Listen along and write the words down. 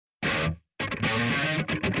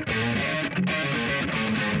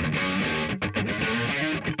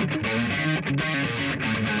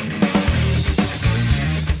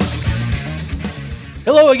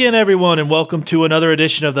Hello again, everyone, and welcome to another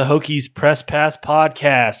edition of the Hokies Press Pass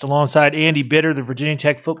podcast. Alongside Andy Bitter, the Virginia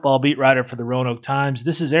Tech football beat writer for the Roanoke Times,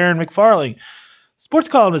 this is Aaron McFarling, sports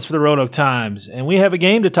columnist for the Roanoke Times, and we have a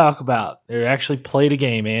game to talk about. They actually played a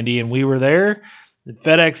game, Andy, and we were there at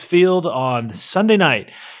FedEx Field on Sunday night.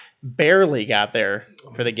 Barely got there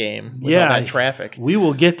for the game with all that traffic. We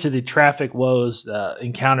will get to the traffic woes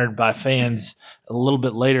encountered by fans a little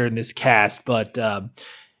bit later in this cast, but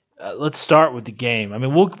let's start with the game. I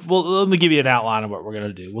mean, we'll let me give you an outline of what we're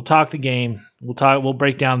going to do. We'll talk the game. We'll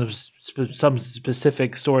break down some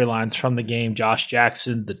specific storylines from the game. Josh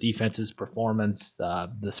Jackson, the defense's performance,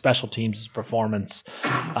 the special teams' performance.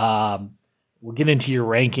 We'll get into your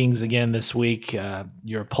rankings again this week.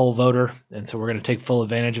 You're a poll voter, and so we're going to take full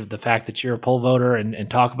advantage of the fact that you're a poll voter and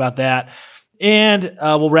talk about that. And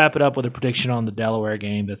we'll wrap it up with a prediction on the Delaware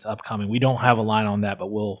game that's upcoming. We don't have a line on that,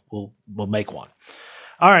 but we'll make one.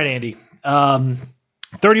 All right, Andy.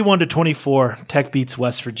 31-24, Tech beats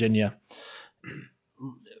West Virginia.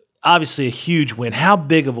 Obviously a huge win. How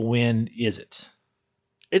big of a win is it?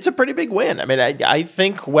 It's a pretty big win. I mean, I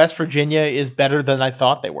think West Virginia is better than I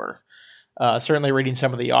thought they were. Certainly reading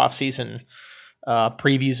some of the offseason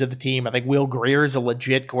previews of the team, I think Will Grier is a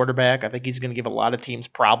legit quarterback. I think he's going to give a lot of teams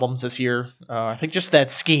problems this year. I think just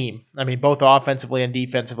that scheme, I mean, both offensively and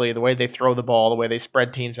defensively, the way they throw the ball, the way they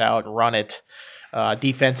spread teams out and run it,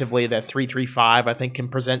 defensively, that 3-3-5, I think, can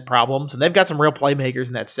present problems. And they've got some real playmakers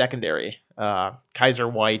in that secondary. Kaiser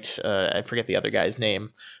White, I forget the other guy's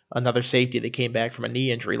name, another safety that came back from a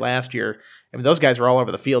knee injury last year. I mean, those guys are all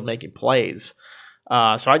over the field making plays. So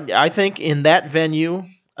I think in that venue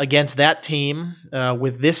against that team,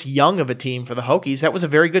 with this young of a team for the Hokies, that was a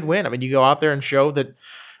very good win. I mean, you go out there and show that,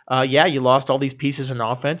 you lost all these pieces in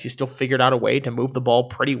offense. You still figured out a way to move the ball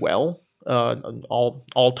pretty well.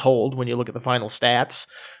 All told, when you look at the final stats,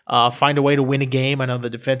 find a way to win a game. I know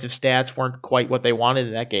the defensive stats weren't quite what they wanted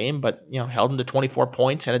in that game, but held them to 24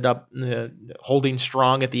 points, ended up holding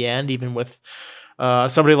strong at the end, even with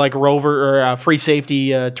somebody like Rover or free safety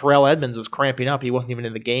Terrell Edmonds was cramping up. He wasn't even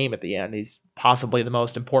in the game at the end. He's possibly the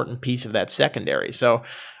most important piece of that secondary. So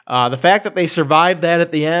the fact that they survived that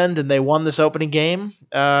at the end and they won this opening game,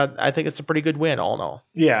 I think it's a pretty good win, all in all.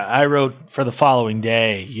 Yeah, I wrote for the following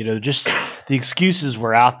day, just the excuses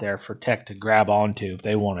were out there for Tech to grab onto if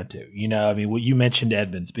they wanted to. I mean, you mentioned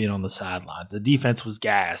Edmonds being on the sidelines. The defense was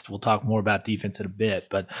gassed. We'll talk more about defense in a bit,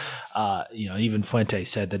 but even Fuente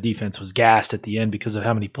said the defense was gassed at the end because of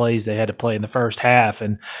how many plays they had to play in the first half,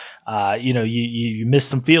 and you missed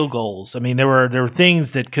some field goals. I mean, there were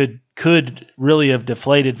things that could really have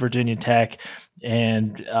deflated Virginia Tech,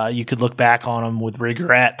 and you could look back on them with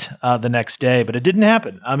regret the next day, but it didn't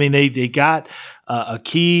happen. I mean, they got a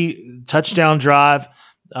key touchdown drive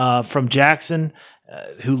from Jackson,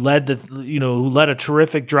 who led a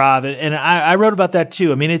terrific drive, and I wrote about that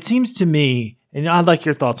too. I mean, it seems to me, and I'd like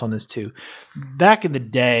your thoughts on this too. Back in the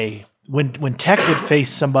day, when Tech would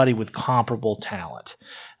face somebody with comparable talent,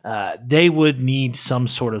 they would need some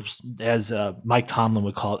sort of, as Mike Tomlin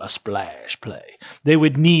would call it, a splash play. They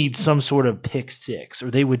would need some sort of pick six, or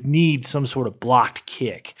they would need some sort of blocked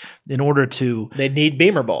kick in order to. They'd need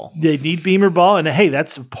Beamer ball. They'd need Beamer ball, and hey,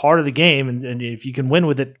 that's a part of the game, and if you can win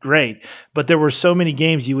with it, great. But there were so many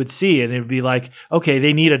games you would see, and it would be like, okay,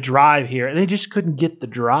 they need a drive here, and they just couldn't get the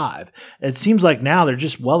drive. It seems like now they're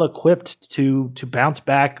just well equipped to bounce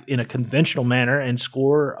back in a conventional manner and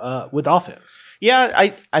score with offense. Yeah,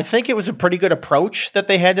 I think it was a pretty good approach that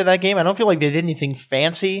they had to that game. I don't feel like they did anything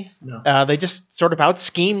fancy. No. They just sort of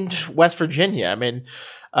out-schemed West Virginia. I mean,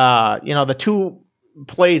 the two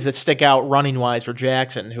plays that stick out running-wise for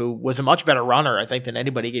Jackson, who was a much better runner, I think, than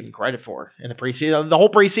anybody gave him credit for in the preseason. The whole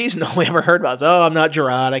preseason, all we ever heard about was, I'm not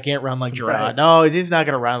Gerard. I can't run like Gerard. Right. No, he's not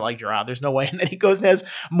going to run like Gerard. There's no way. And then he goes and has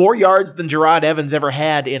more yards than Gerard Evans ever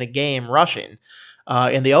had in a game rushing.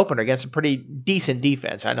 In the opener against a pretty decent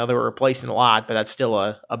defense. I know they were replacing a lot, but that's still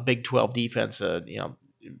a Big 12 defense.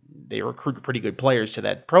 They recruit pretty good players to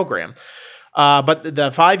that program. But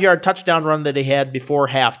the 5-yard touchdown run that he had before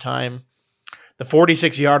halftime, the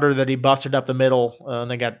 46-yarder that he busted up the middle, and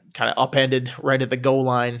they got kind of upended right at the goal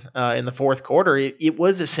line in the fourth quarter, it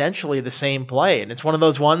was essentially the same play. And it's one of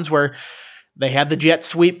those ones where they had the jet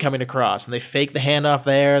sweep coming across, and they faked the handoff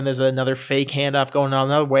there, and there's another fake handoff going on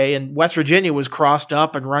another way, and West Virginia was crossed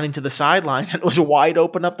up and running to the sidelines, and it was wide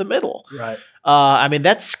open up the middle. Right. I mean,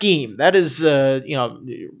 that scheme, that is,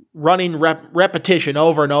 running repetition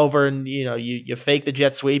over and over, and, you fake the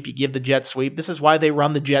jet sweep, you give the jet sweep. This is why they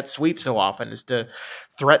run the jet sweep so often, is to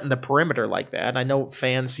threaten the perimeter like that. I know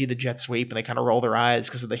fans see the jet sweep and they kind of roll their eyes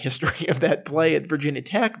because of the history of that play at Virginia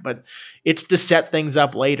Tech, but it's to set things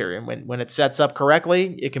up later, and when it sets up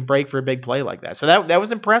correctly, it can break for a big play like that. So that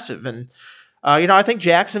was impressive, and I think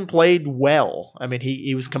Jackson played well. I mean,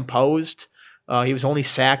 he was composed. He was only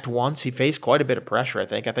sacked once. He faced quite a bit of pressure, I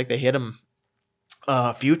think. I think they hit him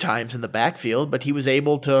a few times in the backfield, but he was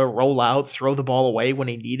able to roll out, throw the ball away when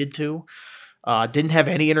he needed to. Didn't have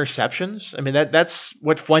any interceptions. I mean, that's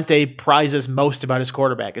what Fuente prizes most about his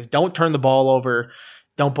quarterback, is don't turn the ball over,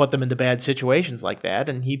 don't put them into bad situations like that.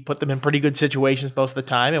 And he put them in pretty good situations most of the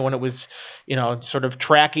time. And when it was, sort of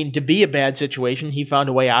tracking to be a bad situation, he found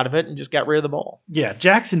a way out of it and just got rid of the ball. Yeah,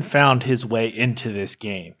 Jackson found his way into this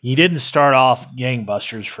game. He didn't start off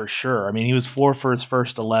gangbusters for sure. I mean, he was 4 for his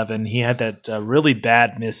first 11. He had that really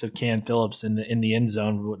bad miss of Cam Phillips in the end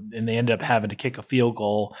zone, and they ended up having to kick a field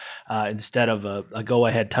goal instead of a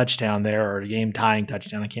go-ahead touchdown there, or a game-tying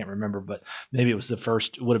touchdown. I can't remember, but maybe it was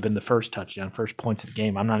would have been the first touchdown, first points of the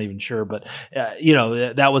game. I'm not even sure, but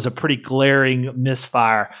that was a pretty glaring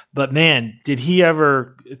misfire. But man, did he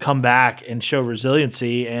ever come back and show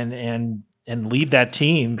resiliency and lead that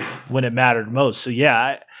team when it mattered most? So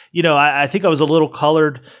yeah, I think I was a little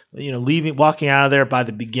colored, walking out of there by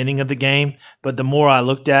the beginning of the game. But the more I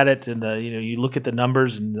looked at it, and you look at the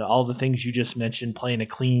numbers and all the things you just mentioned, playing a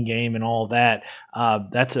clean game and all that,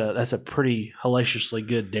 that's a pretty hellaciously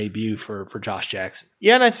good debut for Josh Jackson.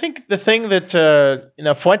 Yeah, and I think the thing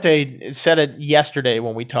that Fuente said it yesterday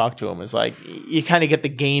when we talked to him is, like, you kind of get the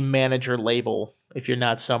game manager label if you're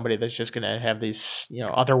not somebody that's just going to have these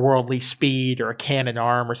otherworldly speed or a cannon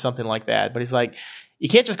arm or something like that. But he's like, you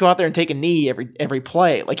can't just go out there and take a knee every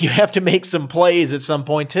play. Like, you have to make some plays at some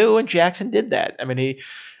point too, and Jackson did that. I mean,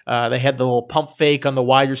 they had the little pump fake on the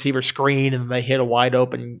wide receiver screen, and they hit a wide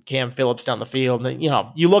open Cam Phillips down the field. And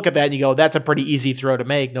you look at that and you go, that's a pretty easy throw to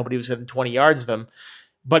make. Nobody was within 20 yards of him,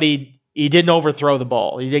 but he didn't overthrow the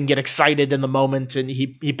ball. He didn't get excited in the moment, and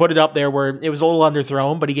he put it up there where it was a little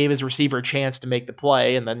underthrown, but he gave his receiver a chance to make the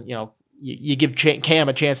play. And then you give Cam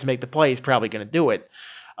a chance to make the play, he's probably going to do it.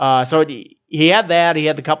 So he had that. He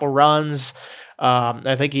had the couple runs.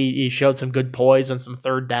 I think he showed some good poise on some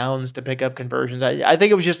third downs to pick up conversions. I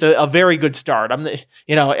think it was just a very good start.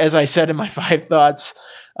 As I said in my 5 thoughts,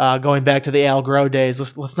 going back to the Al Groh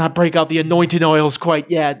days, let's not break out the anointing oils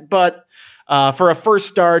quite yet. But for a first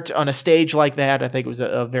start on a stage like that, I think it was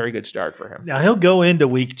a very good start for him. Now he'll go into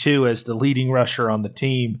week 2 as the leading rusher on the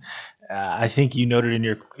team. I think you noted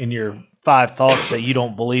in your 5 thoughts that you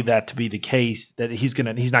don't believe that to be the case, that he's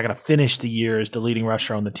not going to finish the year as the leading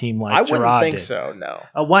rusher on the team like Gerard did. I wouldn't think so, no.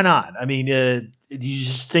 Why not? I mean, do you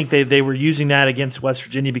just think they were using that against West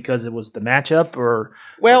Virginia because it was the matchup, or?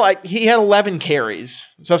 Well, he had 11 carries,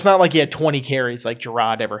 so it's not like he had 20 carries like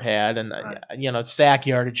Gerard ever had, and right. Sack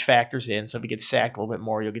yardage factors in. So if he gets sacked a little bit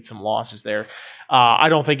more, you'll get some losses there. I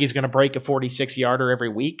don't think he's going to break a 46-yarder every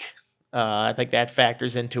week. I think that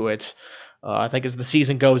factors into it. I think as the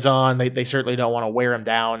season goes on, they certainly don't want to wear him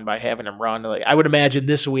down by having him run. Like, I would imagine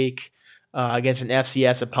this week against an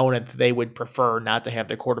FCS opponent, they would prefer not to have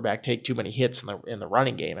their quarterback take too many hits in the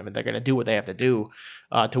running game. I mean, they're going to do what they have to do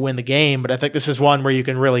to win the game, but I think this is one where you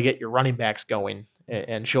can really get your running backs going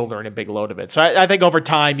and shouldering a big load of it. So I think over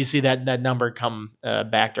time you see that number come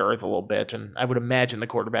back to earth a little bit, and I would imagine the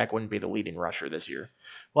quarterback wouldn't be the leading rusher this year.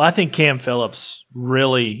 Well, I think Cam Phillips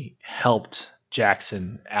really helped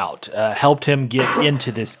Jackson out, helped him get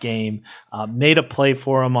into this game, made a play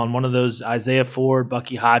for him on one of those Isaiah Ford,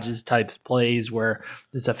 Bucky Hodges type plays where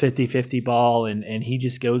it's a 50-50 ball and he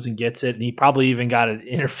just goes and gets it. And he probably even got it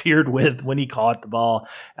interfered with when he caught the ball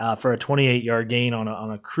for a 28-yard gain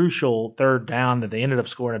on a crucial third down that they ended up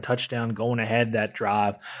scoring a touchdown going ahead that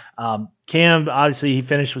drive. Cam, obviously, he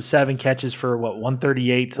finished with 7 catches for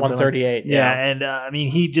 138. 138, yeah. And I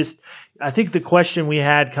mean, I think the question we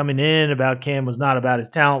had coming in about Cam was not about his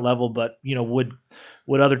talent level, but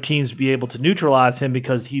would other teams be able to neutralize him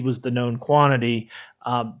because he was the known quantity?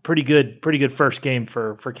 Pretty good first game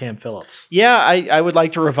for Cam Phillips. Yeah, I would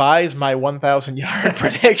like to revise my 1,000-yard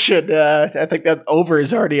prediction. I think that over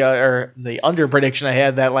is already or the under prediction I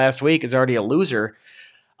had that last week is already a loser.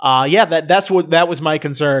 That was my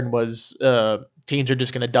concern was teams are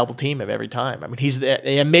just going to double team him every time. I mean,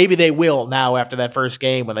 and maybe they will now after that first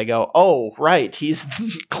game when they go, oh, right, he's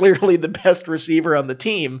clearly the best receiver on the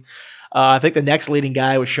team. I think the next leading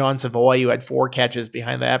guy was Sean Savoy, who had 4 catches.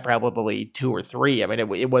 Behind that, probably 2 or 3. I mean,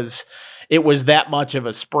 it was that much of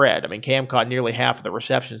a spread. I mean, Cam caught nearly half of the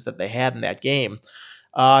receptions that they had in that game.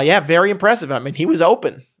 Yeah, very impressive. I mean, he was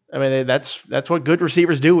open. I mean, that's what good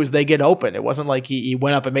receivers do, is they get open. It wasn't like he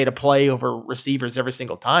went up and made a play over receivers every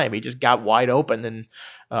single time. He just got wide open,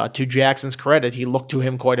 and to Jackson's credit, he looked to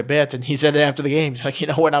him quite a bit, and he said it after the game. He's like,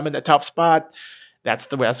 when I'm in a tough spot,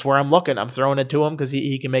 that's where I'm looking. I'm throwing it to him because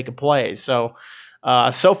he can make a play. So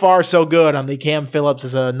far so good on the Cam Phillips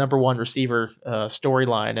as a number 1 receiver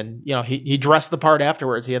storyline. And he dressed the part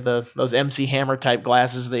afterwards. He had those MC Hammer type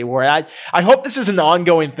glasses that he wore. I hope this is an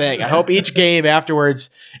ongoing thing. I hope each game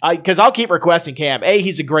afterwards, because I'll keep requesting Cam.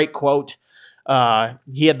 He's a great quote.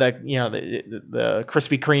 He had the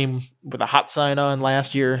Krispy Kreme with a hot sign on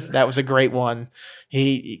last year. That was a great one.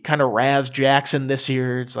 He kind of razzed Jackson this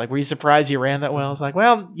year. It's like, were you surprised he ran that well? It's like,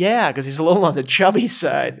 well, yeah, because he's a little on the chubby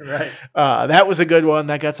side. Right. That was a good one.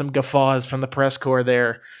 That got some guffaws from the press corps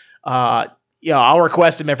there. I'll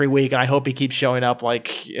request him every week, and I hope he keeps showing up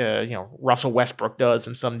like Russell Westbrook does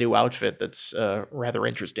in some new outfit that's rather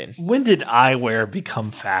interesting. When did eyewear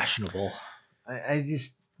become fashionable?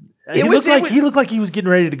 He looked like he was getting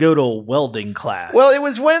ready to go to a welding class. Well,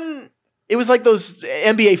 it was like those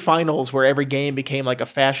NBA finals where every game became like a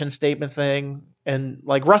fashion statement thing. And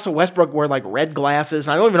like Russell Westbrook wore like red glasses.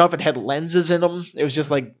 And I don't even know if it had lenses in them. It was just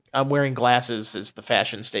like, I'm wearing glasses is the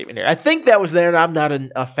fashion statement here. I think that was there. And I'm not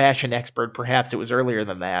a fashion expert. Perhaps it was earlier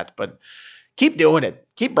than that. But keep doing it.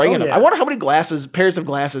 Keep bringing them. I wonder how many pairs of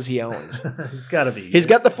glasses he owns. It's got to be. He's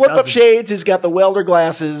got the flip-up shades. He's got the welder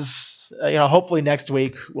glasses. Hopefully next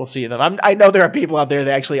week we'll see them. I know there are people out there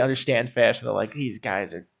that actually understand fashion. They're like, these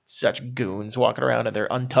guys are such goons walking around in their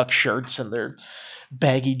untucked shirts and their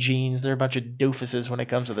baggy jeans. They're a bunch of doofuses when it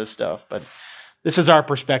comes to this stuff. But this is our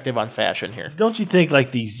perspective on fashion here. Don't you think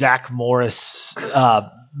like the Zach Morris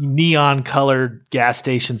neon-colored gas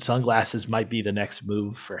station sunglasses might be the next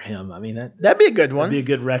move for him? I mean, that'd be a good one. That'd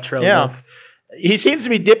be a good retro look. He seems to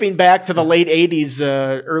be dipping back to the late 80s,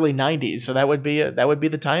 early 90s, so that would be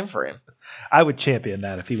the time for him. I would champion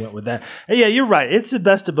that if he went with that. And yeah, you're right. It's the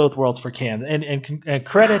best of both worlds for Cam. And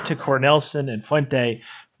credit to Cornelsen and Fuente,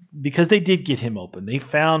 because they did get him open. They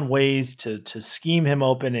found ways to scheme him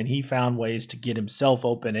open, and he found ways to get himself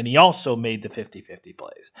open. And he also made the 50-50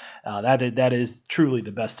 plays. That is truly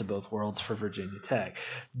the best of both worlds for Virginia Tech.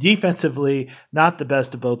 Defensively, not the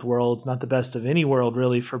best of both worlds, not the best of any world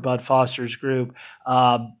really for Bud Foster's group.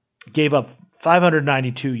 Gave up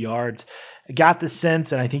 592 yards. I got the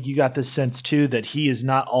sense, and I think you got this sense too, that he is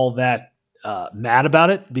not all that mad about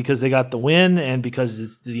it because they got the win and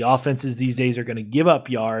because the offenses these days are going to give up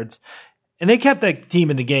yards. And they kept that team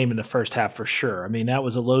in the game in the first half for sure. I mean, that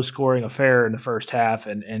was a low-scoring affair in the first half,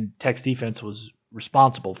 and Tech's defense was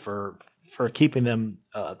responsible for keeping them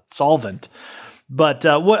solvent. But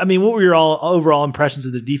what were your overall impressions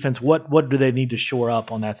of the defense? What do they need to shore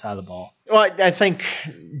up on that side of the ball? Well, I think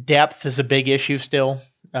depth is a big issue still.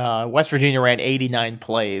 West Virginia ran 89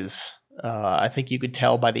 plays. I think you could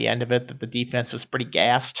tell by the end of it that the defense was pretty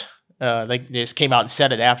gassed. They just came out and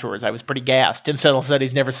said it afterwards. I was pretty gassed. Tim Settle said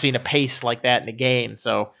he's never seen a pace like that in a game.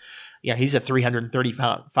 So, he's a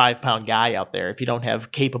 335-pound guy out there. If you don't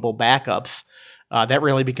have capable backups, that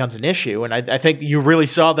really becomes an issue. And I think you really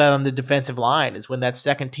saw that on the defensive line is when that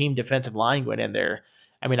second-team defensive line went in there.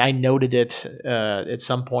 I mean, I noted it at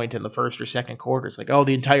some point in the first or second quarter. It's like,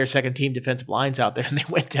 the entire second-team defensive line's out there, and they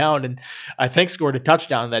went down and I think scored a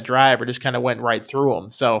touchdown on that drive or just kind of went right through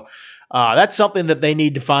them. So that's something that they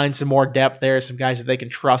need to find some more depth there, some guys that they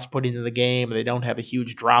can trust put into the game, and they don't have a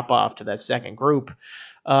huge drop-off to that second group.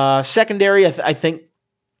 Secondary, I think,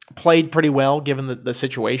 played pretty well given the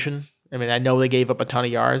situation. I mean, I know they gave up a ton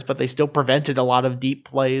of yards, but they still prevented a lot of deep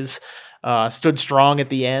plays. Stood strong at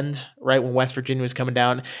the end, right when West Virginia was coming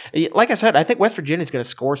down. Like I said, I think West Virginia is going to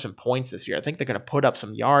score some points this year. I think they're going to put up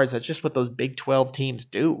some yards. That's just what those Big 12 teams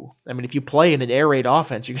do. I mean, if you play in an air raid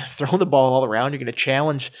offense, you're going to throw the ball all around. You're going to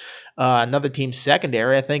challenge another team's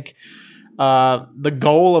secondary. I think the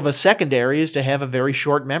goal of a secondary is to have a very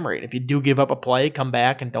short memory. And if you do give up a play, come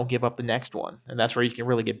back and don't give up the next one. And that's where you can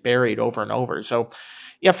really get buried over and over. So,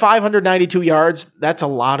 592 yards, that's a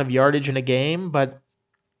lot of yardage in a game, but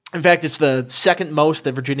in fact, it's the second most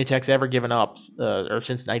that Virginia Tech's ever given up, or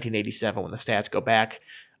since 1987 when the stats go back,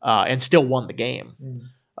 and still won the game.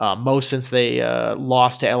 Most since they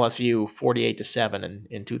lost to LSU 48-7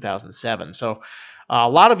 in 2007. So a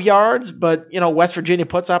lot of yards, but West Virginia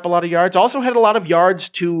puts up a lot of yards. Also had a lot of yards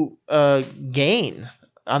to gain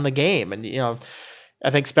on the game, and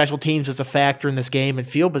I think special teams is a factor in this game and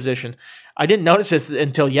field position. I didn't notice this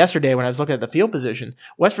until yesterday when I was looking at the field position.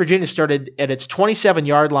 West Virginia started at its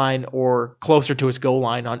 27-yard line or closer to its goal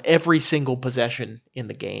line on every single possession in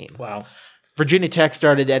the game. Wow. Virginia Tech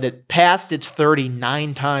started at it past its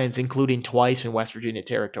 39 times, including twice in West Virginia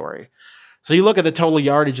territory. So you look at the total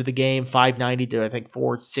yardage of the game, 590 to I think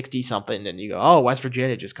 460 something, and you go, oh, West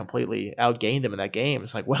Virginia just completely outgained them in that game.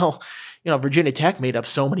 It's like, well, Virginia Tech made up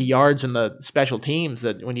so many yards in the special teams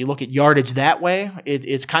that when you look at yardage that way,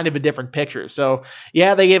 it's kind of a different picture. So,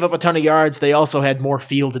 yeah, they gave up a ton of yards. They also had more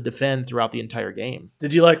field to defend throughout the entire game.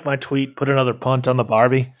 Did you like my tweet, put another punt on the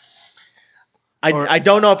Barbie? I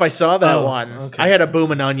don't know if I saw that one. Okay. I had a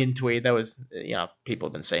Boom and Onion tweet. That was, people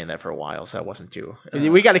have been saying that for a while, so that wasn't too.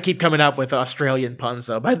 We got to keep coming up with Australian puns,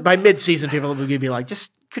 though. By mid-season, people will be like,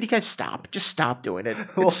 could you guys stop? Just stop doing it.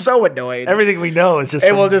 It's so annoying. Everything we know is just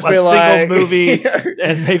it will just a be single like, movie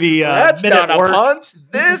and maybe that's minute not work. a punt.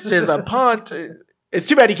 This is a punt. It's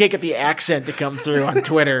too bad you can't get the accent to come through on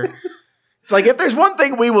Twitter. It's like, if there's one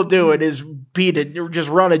thing we will do, it is beat it, just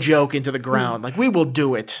run a joke into the ground. Like, we will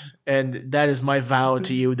do it. And that is my vow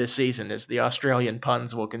to you this season, is the Australian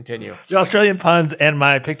puns will continue. The Australian puns and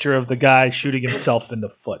my picture of the guy shooting himself in the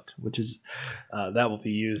foot, which is, that will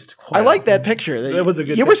be used. I like that picture. That was a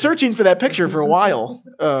good You picture. were searching for that picture for a while.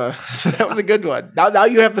 So that was a good one. Now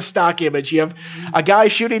you have the stock image. You have a guy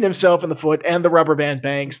shooting himself in the foot and the rubber band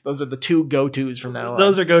banks. Those are the two go-tos from now on.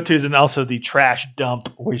 Those are go-tos, and also the trash dump,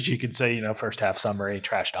 which you could say, first half summary,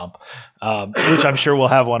 trash dump, which I'm sure we'll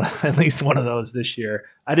have at least one of those this year.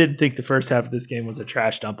 I didn't think the first half of this game was a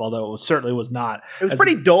trash dump, although it certainly was not. It was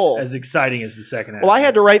pretty dull. As exciting as the second half. Well, I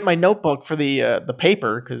had to write my notebook for the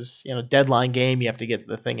paper because, deadline game, you have to get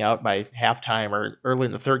the thing out by halftime or early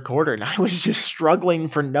in the third quarter, and I was just struggling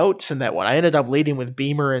for notes in that one. I ended up leading with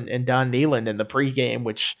Beamer and Don Nealand in the pregame,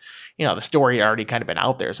 which, the story had already kind of been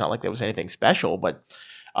out there. It's not like there was anything special, but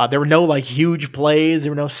there were no huge plays.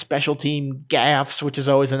 There were no special team gaffes, which is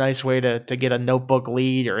always a nice way to get a notebook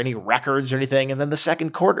lead or any records or anything. And then the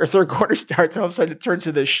third quarter starts. All of a sudden, it turns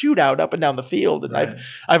to the shootout up and down the field. And right.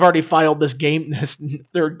 I've already filed this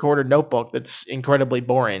third quarter notebook that's incredibly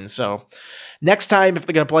boring. So next time, if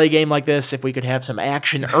they're going to play a game like this, if we could have some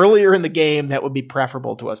action earlier in the game, that would be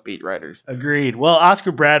preferable to us beat writers. Agreed. Well,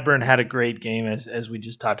 Oscar Bradburn had a great game, as we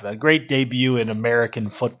just talked about. Great debut in American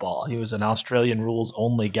football. He was an Australian rules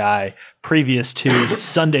only guy previous to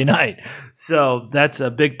Sunday night. So that's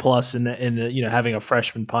a big plus in having a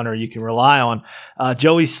freshman punter you can rely on.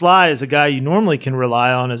 Joey Sly is a guy you normally can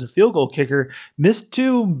rely on as a field goal kicker. Missed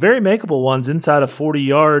two very makeable ones inside of 40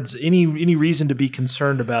 yards. Any reason to be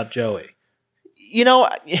concerned about Joey?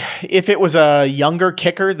 If it was a younger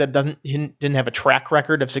kicker that didn't have a track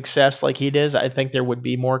record of success like he does, I think there would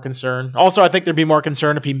be more concern. Also, I think there'd be more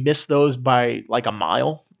concern if he missed those by a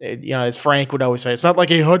mile. As Frank would always say, it's not like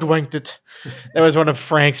he hoodwinked it. That was one of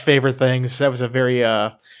Frank's favorite things. That was a very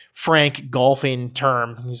Frank golfing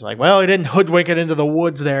term. He's like, well, he didn't hoodwink it into the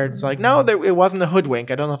woods there. It's like, no, it wasn't a hoodwink.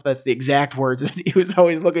 I don't know if that's the exact words that he was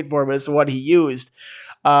always looking for, but it's what he used.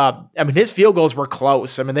 His field goals were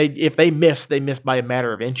close. If they missed by a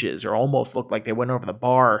matter of inches, or almost looked like they went over the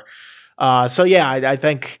bar. I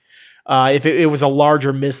think if it was a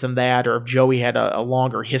larger miss than that, or if Joey had a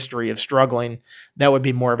longer history of struggling, that would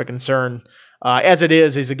be more of a concern. As it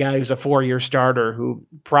is, he's a guy who's a 4-year starter who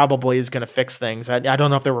probably is going to fix things. I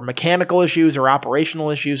don't know if there were mechanical issues or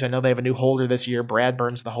operational issues. I know they have a new holder this year.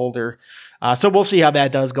 Bradburn's the holder. So we'll see how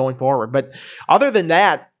that does going forward. But other than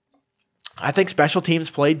that, I think special teams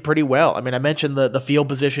played pretty well. I mentioned the field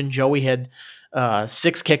position. Joey had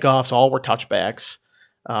 6 kickoffs. All were touchbacks.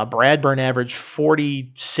 Bradburn averaged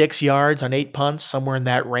 46 yards on 8 punts, somewhere in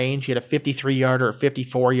that range. He had a 53-yarder, a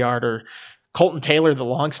 54-yarder. Colton Taylor, the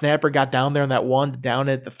long snapper, got down there on that one, down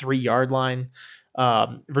at the 3-yard line.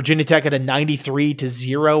 Virginia Tech had a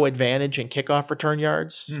 93-0 advantage in kickoff return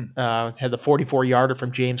yards. Had the 44-yarder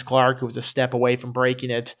from James Clark, who was a step away from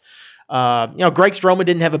breaking it. Greg Stroman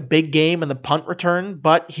didn't have a big game in the punt return,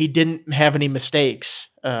 but he didn't have any mistakes.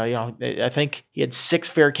 I think he had 6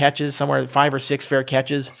 fair catches, somewhere 5 or 6 fair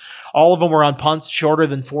catches. All of them were on punts shorter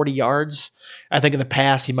than 40 yards. I think in the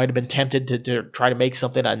past he might have been tempted to try to make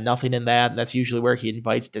something on nothing in that, and that's usually where he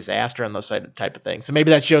invites disaster on those type of things. So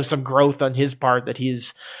maybe that shows some growth on his part, that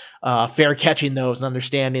he's fair catching those and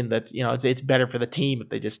understanding that it's better for the team if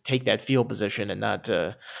they just take that field position and not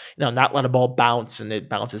let a ball bounce and it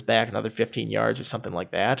bounces back another 15 yards or something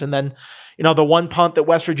like that. And then the one punt that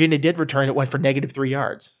West Virginia did return, it went for -3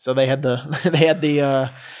 yards. So they had the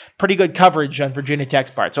pretty good coverage on Virginia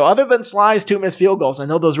Tech's part. So other than Sly's 2 missed field goals, I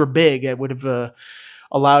know those were big. It would have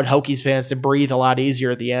allowed Hokies fans to breathe a lot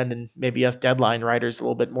easier at the end, and maybe us deadline writers a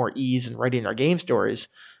little bit more ease in writing our game stories.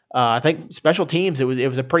 I think special teams, it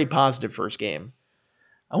was a pretty positive first game.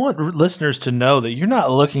 I want listeners to know that you're not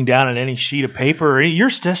looking down at any sheet of paper. Your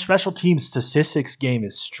special team statistics game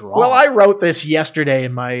is strong. Well, I wrote this yesterday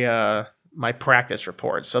in my my practice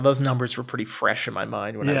report, so those numbers were pretty fresh in my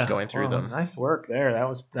mind when I was going through them. Nice work there. That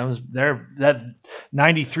was there. That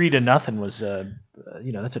 93-0 was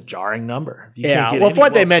that's a jarring number. Well,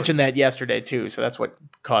 Fuente mentioned that yesterday too, so that's what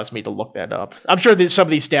caused me to look that up. I'm sure that some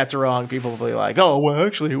of these stats are wrong. People will be like, "Oh, well,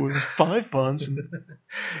 actually, it was 5 punts."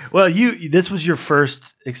 Well, this was your first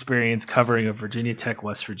experience covering a Virginia Tech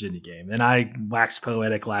West Virginia game, and I waxed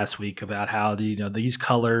poetic last week about how these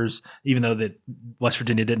colors, even though that West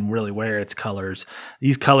Virginia didn't really wear its colors,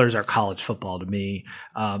 these colors are college football to me.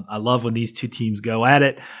 I love when these two teams go at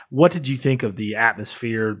it. What did you think of the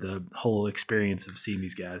atmosphere, the whole experience of seeing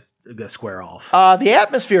these guys square off? The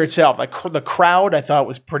atmosphere itself, like the crowd, I thought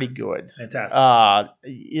was pretty good.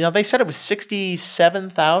 Fantastic. They said it was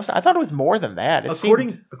 67,000. I thought it was more than that.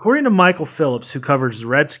 According to Michael Phillips, who covers the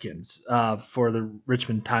Redskins for the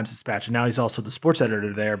Richmond Times-Dispatch, and now he's also the sports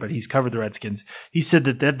editor there, but he's covered the Redskins. He said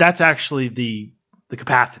that's actually the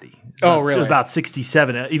capacity. Oh, really? So about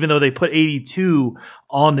 67. Even though they put 82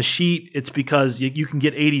 on the sheet, it's because you can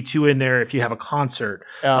get 82 in there if you have a concert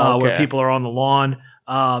where people are on the lawn.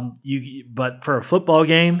 But for a football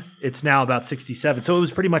game, it's now about 67. So it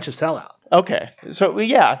was pretty much a sellout. Okay. So,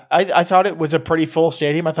 yeah, I thought it was a pretty full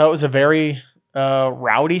stadium. I thought it was a very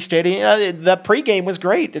rowdy stadium. The pregame was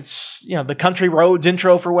great. It's, the country roads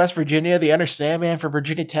intro for West Virginia, the Enter Sandman for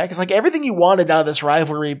Virginia Tech. It's like everything you wanted out of this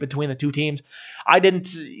rivalry between the two teams. I didn't,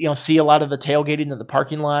 see a lot of the tailgating in the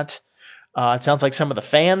parking lot. It sounds like some of the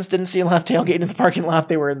fans didn't see a lot of tailgating in the parking lot.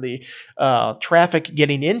 They were in the traffic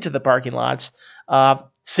getting into the parking lots.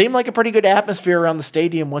 Seemed like a pretty good atmosphere around the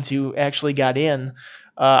stadium once you actually got in.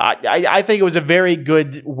 I think it was a very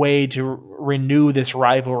good way to renew this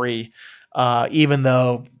rivalry, even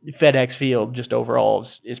though FedEx Field just overall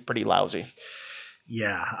is pretty lousy.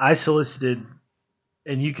 Yeah, I solicited,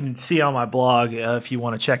 and you can see on my blog if you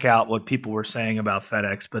want to check out what people were saying about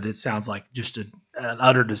FedEx, but it sounds like just an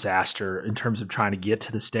utter disaster in terms of trying to get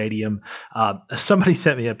to the stadium. Somebody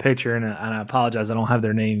sent me a picture, and I apologize, I don't have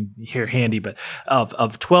their name here handy, but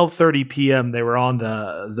of 12:30 p.m. they were on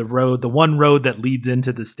the road, the one road that leads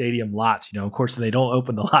into the stadium lots. Of course, they don't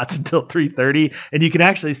open the lots until 3:30, and you can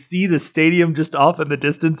actually see the stadium just off in the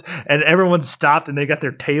distance, and everyone's stopped, and they got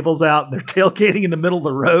their tables out, and they're tailgating in the middle of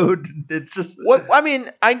the road. It's just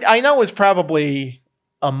I know it was probably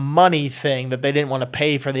a money thing that they didn't want to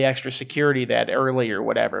pay for the extra security that early or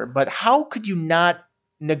whatever. But how could you not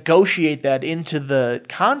negotiate that into the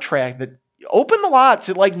contract that open the lots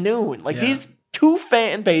at like noon? These two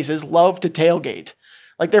fan bases love to tailgate.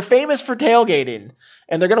 Like they're famous for tailgating,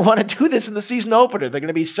 and they're going to want to do this in the season opener. They're going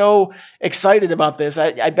to be so excited about this.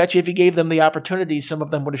 I bet you if you gave them the opportunity, some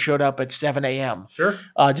of them would have showed up at 7 a.m. Sure.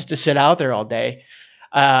 Just to sit out there all day.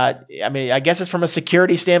 I guess it's from a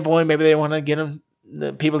security standpoint. Maybe they want to get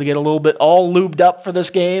the people to get a little bit all lubed up for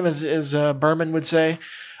this game, as Berman would say.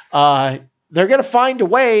 They're going to find a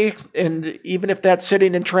way, and even if that's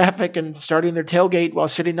sitting in traffic and starting their tailgate while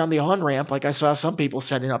sitting on the on-ramp, like I saw some people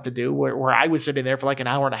setting up to do, where I was sitting there for like an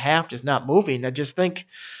hour and a half just not moving, I just think,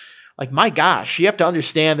 like, my gosh, you have to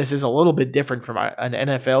understand this is a little bit different from an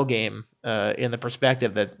NFL game in the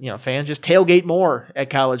perspective that, fans just tailgate more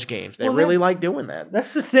at college games. They really like doing that.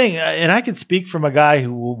 That's the thing. And I can speak from a guy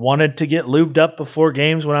who wanted to get lubed up before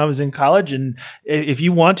games when I was in college. And if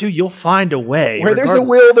you want to, you'll find a way. Where there's a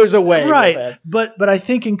will, there's a way. Right. But I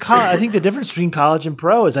think I think the difference between college and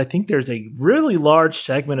pro is I think there's a really large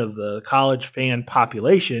segment of the college fan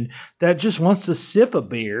population that just wants to sip a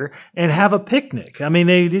beer and have a picnic. I mean,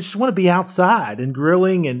 they just want to be outside and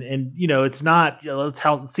grilling and it's not,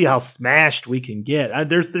 let's see how smashed we can get.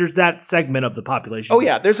 There's that segment of the population. Oh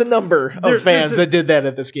yeah, there's a number of fans that did that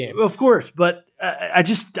at this game. Of course, but I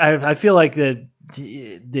feel like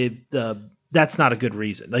that's not a good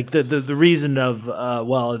reason. Like the reason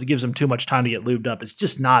of it gives them too much time to get lubed up. It's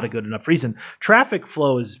just not a good enough reason. Traffic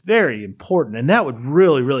flow is very important, and that would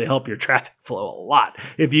really, really help your traffic flow a lot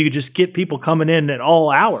if you could just get people coming in at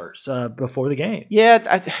all hours before the game.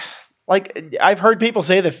 Yeah, I've heard people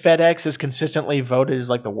say that FedEx is consistently voted as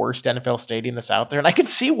like the worst NFL stadium that's out there, and I can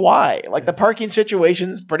see why. Like the parking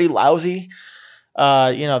situation's pretty lousy.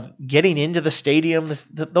 Getting into the stadium,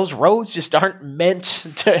 those roads just aren't meant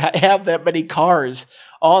to have that many cars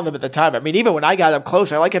on them at the time. I mean, even when I got up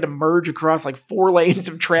close, I had to merge across like 4 lanes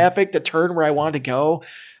of traffic to turn where I wanted to go.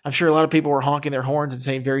 I'm sure a lot of people were honking their horns and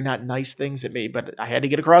saying very not nice things at me, but I had to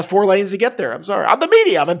get across 4 lanes to get there. I'm sorry. I'm the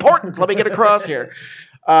media. I'm important. Let me get across here.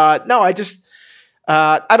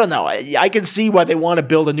 I don't know. I can see why they want to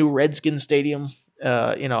build a new Redskins stadium.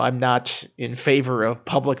 I'm not in favor of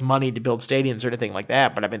public money to build stadiums or anything like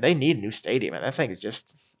that, but I mean, they need a new stadium, and that thing is just,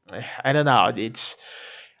 I don't know.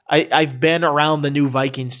 I've been around the new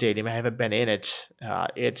Viking Stadium. I haven't been in it.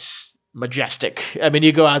 It's majestic. I mean,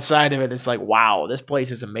 you go outside of it, it's like, wow, this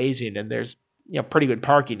place is amazing, and there's pretty good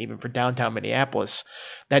parking even for downtown Minneapolis.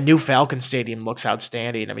 That new Falcon Stadium looks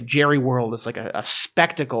outstanding. I mean, Jerry World is like a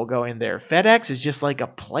spectacle going there. FedEx is just like a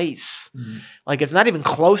place. Mm-hmm. Like, it's not even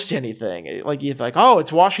close to anything. Like, you're like, oh,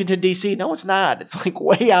 it's Washington, D.C. No, it's not. It's like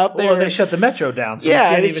way out there. Well, they shut the metro down, so you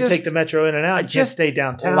can't even take the metro in and out. You just stay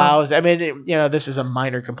downtown. Allows, I mean, this is a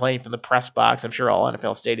minor complaint from the press box. I'm sure all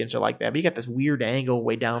NFL stadiums are like that. But you got this weird angle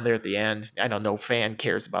way down there at the end. I know no fan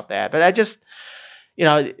cares about that. But I just...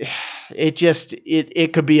 it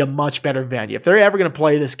could be a much better venue. If they're ever going to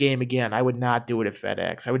play this game again, I would not do it at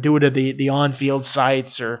FedEx. I would do it at the on-field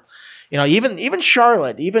sites, or, even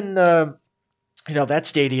Charlotte. Even that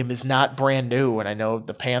stadium is not brand new, and I know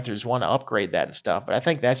the Panthers want to upgrade that and stuff. But I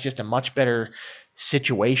think that's just a much better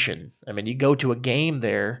situation. I mean, you go to a game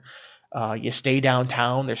there. You stay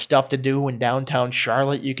downtown. There's stuff to do in downtown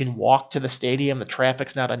Charlotte. You can walk to the stadium. The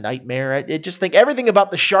traffic's not a nightmare. I just think everything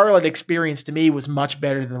about the Charlotte experience to me was much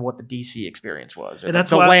better than what the D.C. experience was, or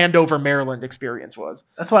the Landover, Maryland experience was.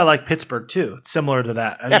 That's why I like Pittsburgh too. It's similar to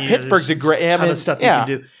that. I mean, Pittsburgh's a great. I mean, stuff you can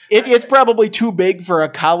do. It's probably too big for a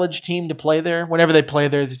college team to play there. Whenever they play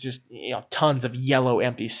there, there's just tons of yellow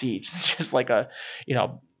empty seats. It's just like a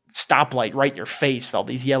stoplight right in your face, all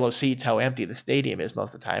these yellow seats, how empty the stadium is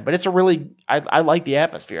most of the time. But it's I like the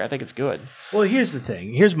atmosphere. I think it's good. Well, here's the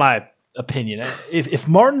thing. Here's my opinion. If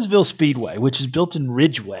Martinsville Speedway, which is built in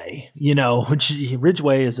Ridgeway, which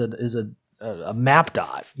Ridgeway is a map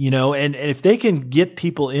dot, and if they can get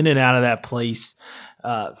people in and out of that place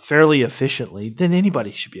fairly efficiently, then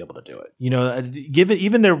anybody should be able to do it.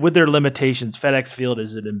 Even with their limitations, FedEx Field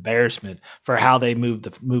is an embarrassment for how they move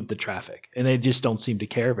the traffic, and they just don't seem to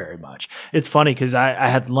care very much. It's funny because I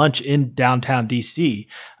had lunch in downtown DC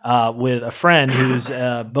with a friend who's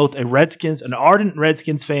both an ardent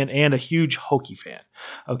Redskins fan and a huge Hokie fan.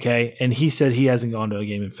 Okay, and he said he hasn't gone to a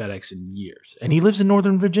game in FedEx in years, and he lives in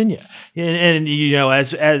Northern Virginia. And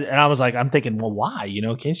I was like, I'm thinking, well, why?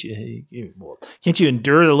 Can't you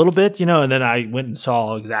endure it a little bit? And then I went and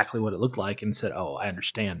saw exactly what it looked like and said, oh, I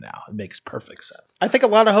understand now. It makes perfect sense. I think a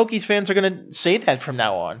lot of Hokies fans are going to say that from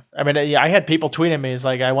now on. I mean, I had people tweeting me, it's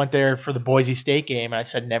like, I went there for the Boise State game, and I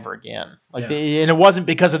said never again. And it wasn't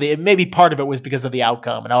because of maybe part of it was because of the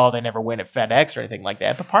outcome, and they never win at FedEx or anything like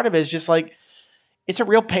that. But part of it is just like, it's a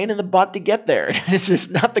real pain in the butt to get there. It's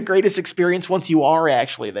just not the greatest experience once you are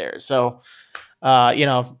actually there. So, there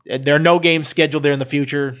are no games scheduled there in the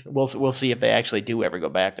future. We'll see if they actually do ever go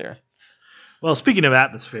back there. Well, speaking of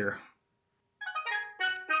atmosphere.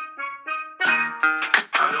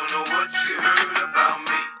 I don't know what you heard about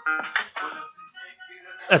me.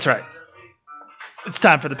 That's right. It's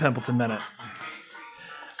time for the Pimpleton Minute.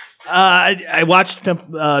 I watched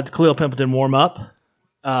Khalil Pimpleton warm up.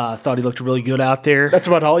 Thought he looked really good out there. That's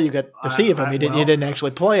about all you got to see of him. He didn't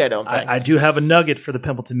actually play, I don't think. I do have a nugget for the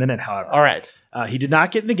Pimpleton Minute, however. All right. He did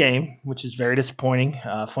not get in the game, which is very disappointing.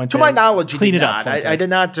 To my knowledge, he did not. I did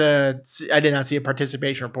not. I did not see a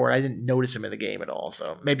participation report. I didn't notice him in the game at all.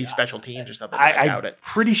 So maybe special teams or something. I doubt it.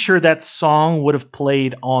 I'm pretty sure that song would have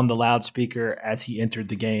played on the loudspeaker as he entered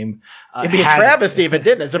the game. It'd be a travesty if it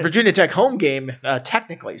didn't. It's a Virginia Tech home game,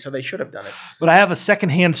 technically, so they should have done it. But I have a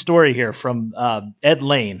secondhand story here from Ed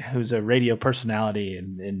Lane, who's a radio personality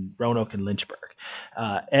in Roanoke and Lynchburg.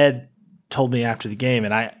 Ed told me after the game,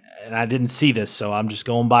 and I didn't see this, so I'm just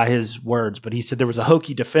going by his words, but he said there was a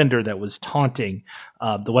Hokie defender that was taunting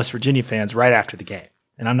the West Virginia fans right after the game.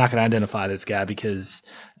 And I'm not going to identify this guy because,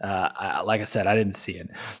 like I said, I didn't see it.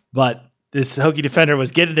 But this Hokie defender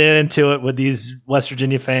was getting into it with these West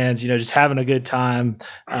Virginia fans, just having a good time,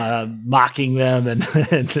 mocking them.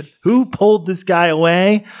 And who pulled this guy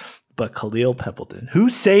away? But Khalil Pimpleton. Who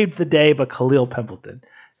saved the day but Khalil Pimpleton?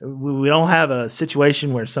 We don't have a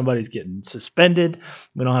situation where somebody's getting suspended.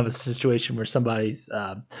 We don't have a situation where somebody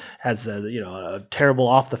has a terrible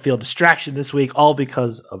off-the-field distraction this week, all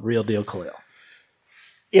because of real deal Khalil.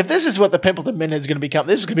 If this is what the Pimpleton Minute is going to become,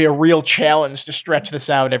 this is going to be a real challenge to stretch this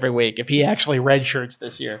out every week if he actually redshirts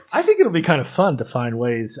this year. I think it'll be kind of fun to find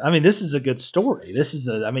ways. I mean, this is a good story.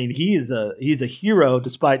 He's a hero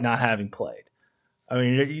despite not having played. I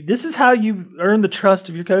mean, this is how you earn the trust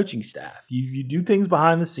of your coaching staff. You do things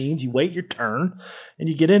behind the scenes, you wait your turn, and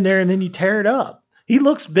you get in there, and then you tear it up. He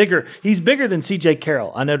looks bigger. He's bigger than C.J.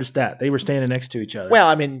 Carroll. I noticed that. They were standing next to each other. Well,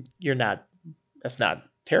 I mean, that's not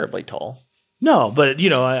terribly tall. No, but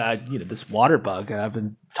this water bug I've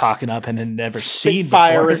been talking up and had never seen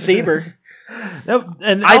Spitfire before. receiver. No,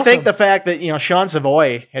 and I also- think the fact that Sean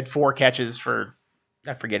Savoy had 4 catches for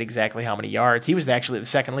I forget exactly how many yards. He was actually the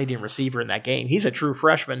second leading receiver in that game. He's a true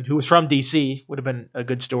freshman who was from DC. Would have been a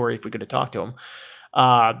good story if we could have talked to him.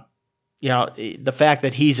 The fact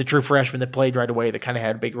that he's a true freshman that played right away, that kind of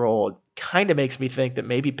had a big role, kind of makes me think that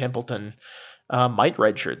maybe Pimpleton might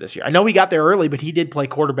redshirt this year. I know he got there early, but he did play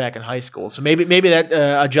quarterback in high school, so maybe that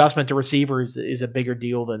adjustment to receivers is a bigger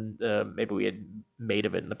deal than maybe we had made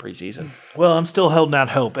of it in the preseason. Well, I'm still holding out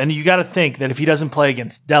hope, and you got to think that if he doesn't play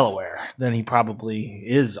against Delaware, then he probably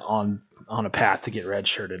is on a path to get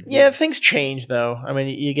redshirted. Yeah, things change though. I mean,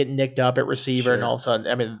 you get nicked up at receiver, and Sure. all of a sudden,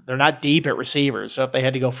 I mean, they're not deep at receivers, so if they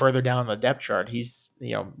had to go further down the depth chart, he's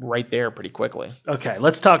right there pretty quickly. Okay,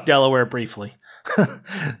 let's talk Delaware briefly.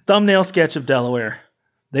 Thumbnail sketch of Delaware.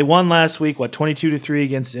 They won last week, 22-3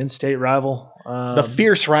 against in-state rival. The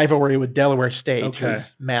fierce rivalry with Delaware State, okay.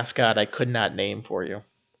 whose mascot I could not name for you.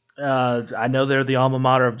 I know they're the alma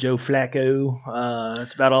mater of Joe Flacco.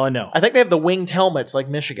 That's about all I know. I think they have the winged helmets like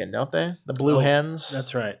Michigan, don't they? The Blue Hens.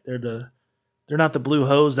 That's right. They're not the Blue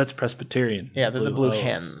Hose. That's Presbyterian. Yeah, they're the Blue Hose.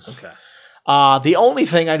 Hens. Okay. The only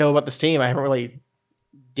thing I know about this team, I haven't really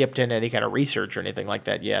dipped into any kind of research or anything like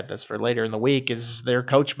that yet. That's for later in the week. Is they're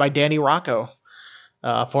coached by Danny Rocco,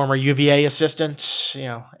 former UVA assistant.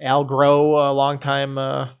 Al Groh, a longtime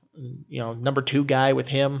number 2 guy with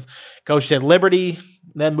him. Coached at Liberty,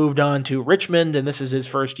 then moved on to Richmond, and this is his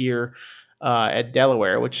first year at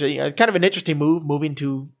Delaware, which is kind of an interesting move, moving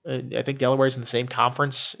to, I think Delaware's in the same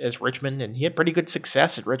conference as Richmond, and he had pretty good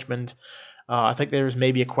success at Richmond. I think there was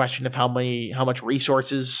maybe a question of how much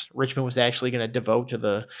resources Richmond was actually going to devote to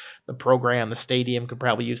the program. The stadium could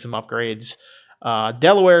probably use some upgrades.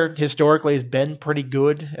 Delaware historically has been pretty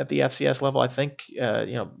good at the FCS level. I think,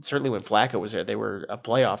 certainly when Flacco was there, they were a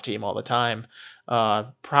playoff team all the time.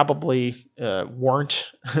 Probably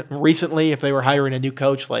weren't recently if they were hiring a new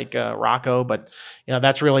coach like Rocco, but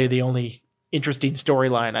that's really the only interesting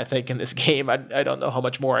storyline I think in this game. I don't know how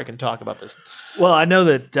much more I can talk about this. Well, I know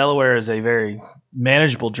that Delaware is a very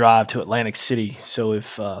manageable drive to Atlantic City, so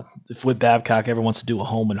if Whit Babcock ever wants to do a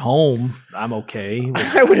home and home, I'm okay.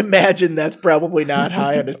 I would imagine that's probably not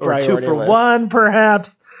high on his Or priority 2 for list. 1,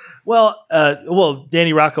 perhaps. Well,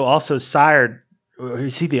 Danny Rocco also sired.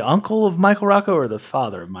 Is he the uncle of Michael Rocco or the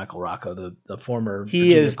father of Michael Rocco, the former He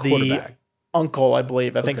Virginia is the quarterback? Uncle, I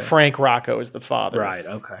believe. I think Okay. Frank Rocco is the father. Right.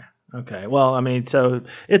 Okay. Well, I mean, so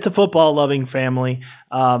it's a football-loving family,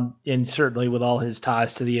 and certainly with all his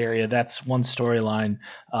ties to the area, that's one storyline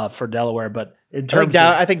for Delaware. But in terms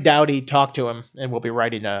I think Dowdy talked to him, and we'll be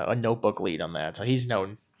writing a notebook lead on that. So he's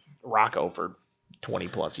known Rocco for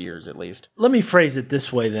 20-plus years at least. let me phrase it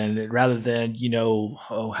this way then, rather than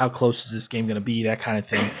how close is this game going to be, that kind of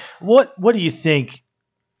thing. What do you think,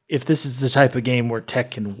 if this is the type of game where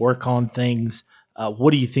Tech can work on things?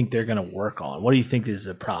 What do you think they're going to work on? What do you think is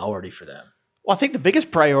a priority for them? Well, I think the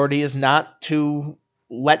biggest priority is not to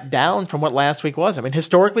let down from what last week was. I mean,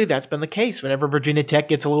 historically, that's been the case. Whenever Virginia Tech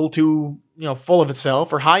gets a little too, full of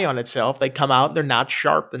itself or high on itself, they come out, they're not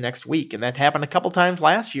sharp the next week. And that happened a couple times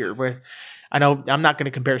last year where I know I'm not going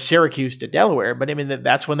to compare Syracuse to Delaware, but I mean,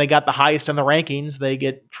 that's when they got the highest in the rankings. They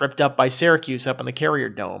get tripped up by Syracuse up in the Carrier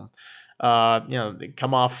Dome. They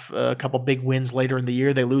come off a couple big wins later in the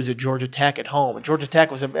year. They lose at Georgia Tech at home. And Georgia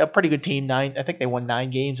Tech was a pretty good team. I think they won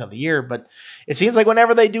 9 games on the year. But it seems like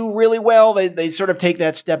whenever they do really well, they sort of take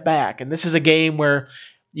that step back. And this is a game where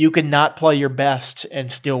you can not play your best and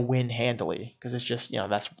still win handily because it's just,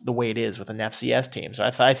 that's the way it is with an FCS team. So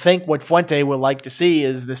I think what Fuente would like to see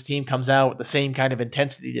is this team comes out with the same kind of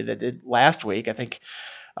intensity that it did last week. I think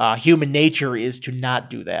human nature is to not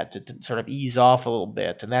do that, to sort of ease off a little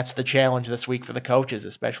bit. And that's the challenge this week for the coaches,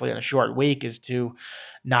 especially on a short week, is to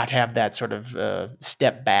not have that sort of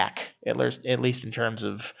step back, at least in terms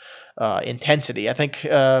of intensity. I think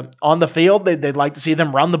on the field, they'd like to see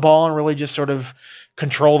them run the ball and really just sort of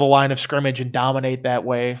control the line of scrimmage and dominate that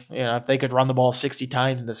way. If they could run the ball 60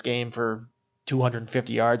 times in this game for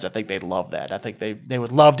 250 yards, I think they'd love that. I think they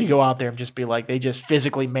would love to go out there and just be like, they just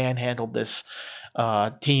physically manhandled this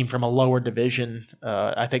team from a lower division.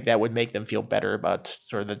 I think that would make them feel better about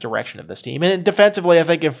sort of the direction of this team. And defensively, I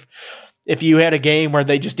think if you had a game where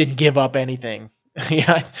they just didn't give up anything,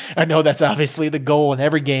 I know that's obviously the goal in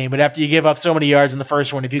every game, but after you give up so many yards in the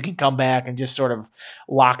first one, if you can come back and just sort of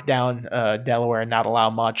lock down Delaware and not allow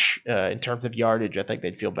much in terms of yardage, I think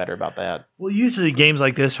they'd feel better about that. Well, usually games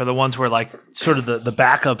like this are the ones where like sort of the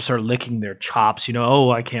backups are licking their chops.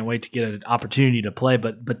 I can't wait to get an opportunity to play.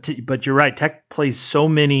 But you're right. Tech plays so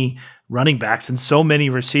many running backs and so many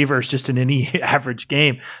receivers just in any average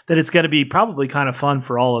game that it's going to be probably kind of fun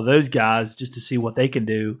for all of those guys just to see what they can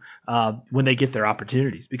do when they get their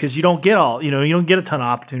opportunities, because you don't get a ton of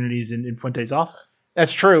opportunities in Fuente's offense.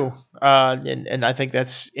 That's true. And I think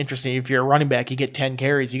that's interesting. If you're a running back, you get 10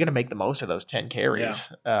 carries, you're going to make the most of those 10 carries.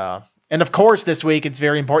 And of course, this week it's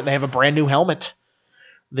very important they have a brand new helmet.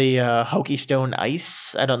 The Hokie Stone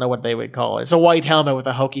Ice. I don't know what they would call it. It's a white helmet with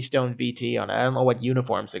a Hokie Stone VT on it. I don't know what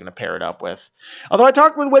uniforms they're going to pair it up with. Although I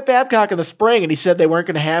talked with Whit Babcock in the spring, and he said they weren't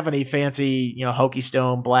going to have any fancy, Hokie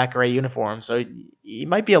Stone black-gray uniforms. So he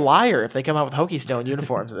might be a liar if they come out with Hokie Stone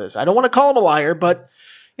uniforms of this. I don't want to call him a liar, but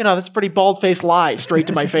that's a pretty bald-faced lie straight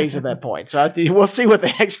to my face at that point. So we'll see what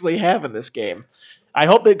they actually have in this game. I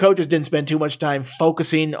hope that coaches didn't spend too much time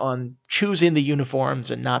focusing on choosing the uniforms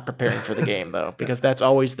and not preparing for the game, though, because that's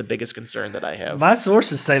always the biggest concern that I have. My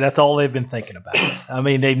sources say that's all they've been thinking about. I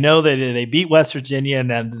mean, they know that they beat West Virginia,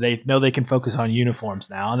 and they know they can focus on uniforms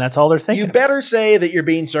now, and that's all they're thinking You better say that you're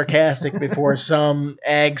being sarcastic before some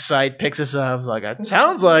ag site picks us up. It's like, it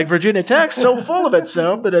sounds like Virginia Tech's so full of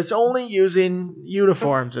itself that it's only using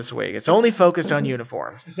uniforms this week. It's only focused on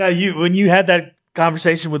uniforms. Now, when you had that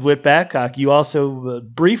conversation with Whit Babcock, you also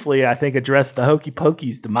briefly, I think, addressed the Hokie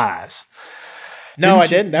Pokie's demise. No, I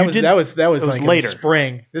didn't. That was like later. In the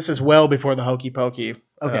spring. This is well before the Hokie Pokey.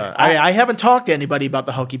 Okay, I haven't talked to anybody about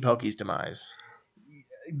the Hokie Pokie's demise.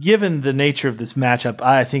 Given the nature of this matchup,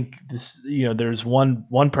 I think this, there's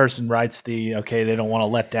one person writes they don't want to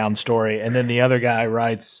let down story, and then the other guy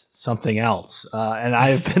writes something else. And I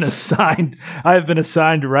have been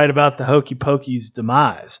assigned to write about the Hokie Pokie's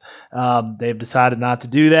demise. They've decided not to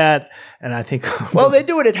do that, and I think well, they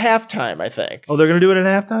do it at halftime, I think. Oh, they're going to do it at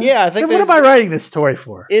halftime? Yeah, I think. Then what am I writing this story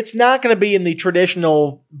for? It's not going to be in the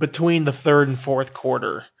traditional between the third and fourth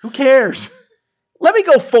quarter. Who cares? Let me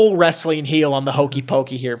go full wrestling heel on the Hokie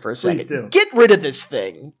Pokey here for a second. Please do. Get rid of this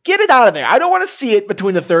thing. Get it out of there. I don't want to see it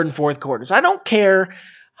between the third and fourth quarters. I don't care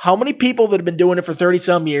how many people that have been doing it for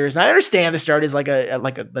 30-some years. And I understand the start is like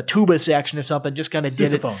the tuba section or something. Just kind of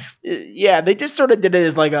did it. Yeah, they just sort of did it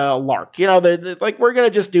as like a lark. They're like, we're going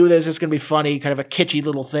to just do this. It's going to be funny, kind of a kitschy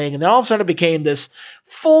little thing. And then all of a sudden it became this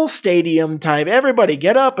full stadium type. Everybody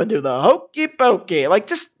get up and do the Hokie Pokey. Like,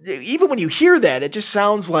 just even when you hear that, it just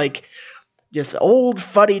sounds like just old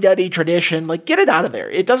fuddy-duddy tradition. Like, get it out of there.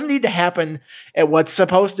 It doesn't need to happen at what's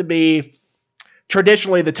supposed to be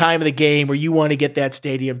traditionally the time of the game where you want to get that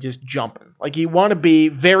stadium just jumping. Like, you want to be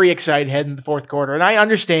very excited heading into the fourth quarter. And I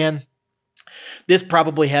understand this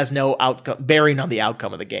probably has no bearing on the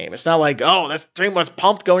outcome of the game. It's not like, this team was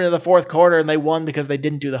pumped going into the fourth quarter and they won because they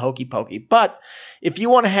didn't do the Hokie Pokey. But if you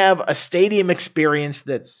want to have a stadium experience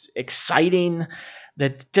that's exciting,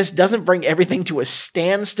 that just doesn't bring everything to a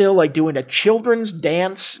standstill, like doing a children's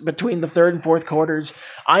dance between the third and fourth quarters,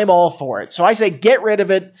 I'm all for it. So I say get rid of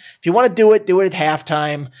it. If you want to do it at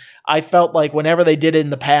halftime. I felt like whenever they did it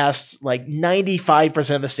in the past, like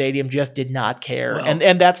 95% of the stadium just did not care, well,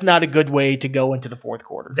 and that's not a good way to go into the fourth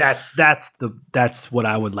quarter. That's what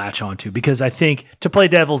I would latch on to, because I think, to play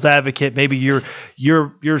devil's advocate, maybe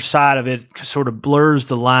your side of it sort of blurs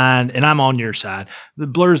the line, and I'm on your side.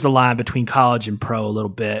 It blurs the line between college and pro a little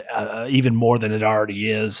bit, even more than it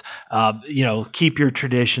already is. Keep your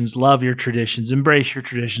traditions, love your traditions, embrace your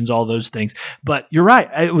traditions, all those things. But you're right.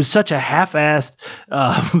 It was such a half-assed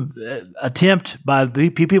attempt by the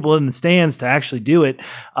people in the stands to actually do it.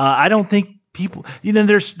 I don't think people,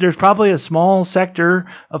 there's probably a small sector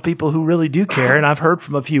of people who really do care, and I've heard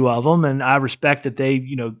from a few of them, and I respect that they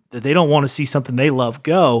don't want to see something they love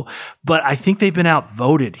go, but I think they've been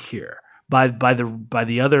outvoted here by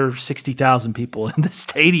the other 60,000 people in the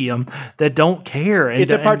stadium that don't care. And,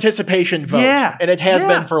 it's a participation vote, and it has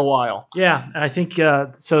been for a while. Yeah, and I think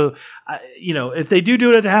so. If they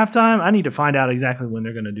do it at halftime, I need to find out exactly when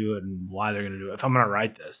they're going to do it and why they're going to do it. If I'm going to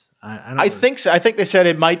write this, I think so. I think they said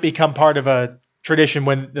it might become part of a tradition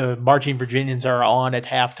when the Marching Virginians are on at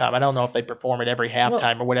halftime. I don't know if they perform it every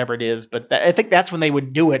halftime or whatever it is, but I think that's when they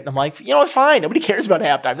would do it. And I'm like, fine. Nobody cares about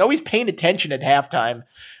halftime. Nobody's paying attention at halftime.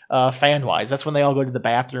 Fan-wise, that's when they all go to the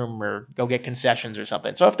bathroom or go get concessions or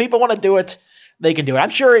something. So if people want to do it, they can do it. I'm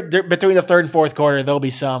sure between the third and fourth quarter, there'll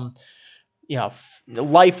be some,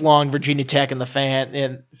 lifelong Virginia Tech and the fan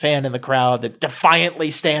in the crowd that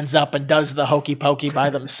defiantly stands up and does the Hokie Pokey by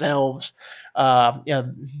themselves.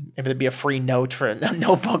 Maybe there'd be a free note for a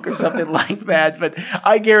notebook or something like that. But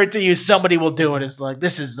I guarantee you somebody will do it. It's like,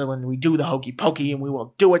 this is when we do the Hokie Pokey and we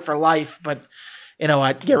will do it for life. But you know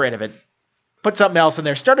what? Get rid of it. Put something else in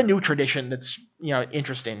there. Start a new tradition that's,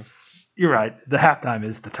 interesting. You're right. The halftime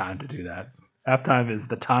is the time to do that. Halftime is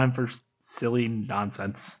the time for silly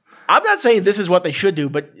nonsense. I'm not saying this is what they should do,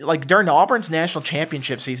 but like during Auburn's national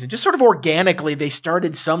championship season, just sort of organically, they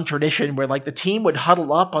started some tradition where like the team would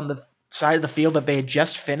huddle up on the side of the field that they had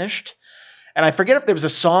just finished. And I forget if there was a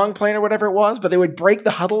song playing or whatever it was, but they would break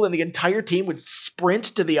the huddle and the entire team would sprint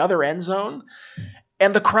to the other end zone.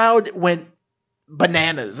 And the crowd went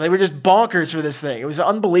bananas. They were just bonkers for this thing. It was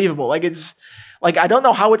unbelievable. Like I don't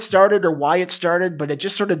know how it started or why it started, but it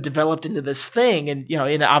just sort of developed into this thing. And,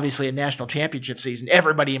 in obviously a national championship season,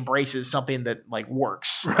 everybody embraces something that like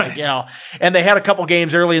works, Right. and they had a couple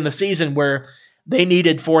games early in the season where they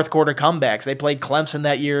needed fourth quarter comebacks. They played Clemson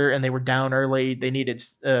that year and they were down early. They needed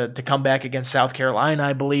to come back against South Carolina.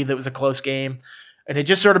 I believe that was a close game. And it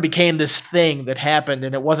just sort of became this thing that happened,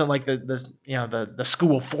 and it wasn't like the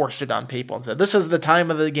school forced it on people and said, this is the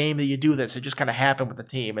time of the game that you do this. It just kind of happened with the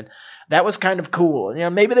team, and that was kind of cool.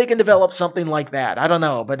 Maybe they can develop something like that. I don't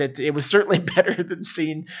know, but it was certainly better than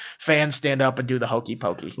seeing fans stand up and do the hokey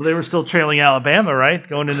pokey. Well, they were still trailing Alabama, right?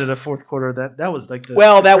 Going into the fourth quarter. That was like the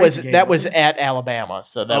That crazy game, was wasn't it? at Alabama,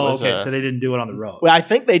 so that was okay. So they didn't do it on the road. Well, I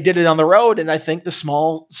think they did it on the road, and I think the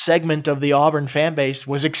small segment of the Auburn fan base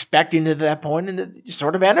was expecting it at that point, and it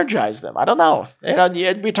sort of energized them. I don't know.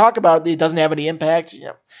 We talk about it doesn't have any impact.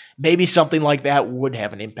 Maybe something like that would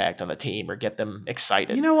have an impact on the team or get them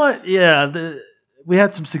excited. You know what? Yeah, we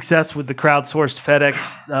had some success with the crowdsourced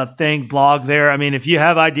FedEx blog there. I mean, if you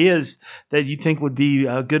have ideas that you think would be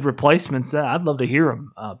good replacements, I'd love to hear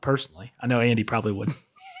them personally. I know Andy probably wouldn't.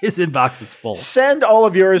 His inbox is full. Send all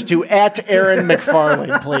of yours to @Aaron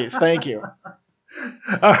McFarlane, please. Thank you.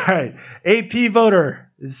 All right. AP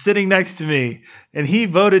voter is sitting next to me, and he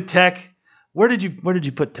voted Tech. Where did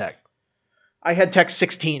you put Tech? I had Tech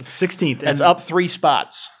 16th. 16th. That's up 3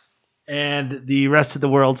 spots. And the rest of the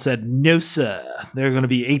world said, no, sir. They're going to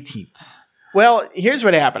be 18th. Well, here's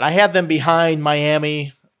what happened. I had them behind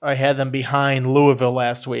Miami. I had them behind Louisville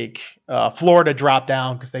last week. Florida dropped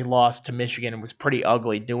down because they lost to Michigan and was pretty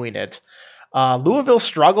ugly doing it. Louisville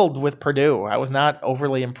struggled with Purdue. I was not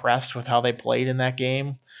overly impressed with how they played in that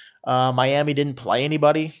game. Miami didn't play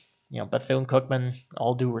anybody. Bethune-Cookman,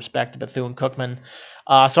 all due respect to Bethune-Cookman.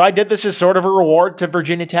 So I did this as sort of a reward to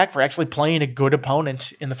Virginia Tech for actually playing a good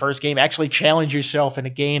opponent in the first game. Actually challenge yourself in a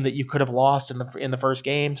game that you could have lost in the first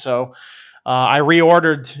game. So I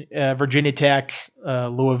reordered Virginia Tech,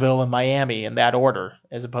 Louisville, and Miami in that order,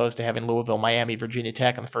 as opposed to having Louisville, Miami, Virginia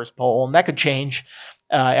Tech in the first poll. And that could change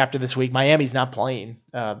after this week. Miami's not playing.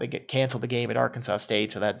 They canceled the game at Arkansas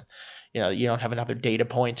State, so that you don't have another data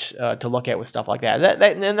point to look at with stuff like that.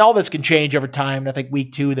 And all this can change over time. And I think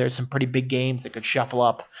week 2, there's some pretty big games that could shuffle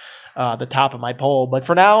up the top of my poll. But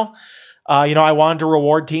for now, I wanted to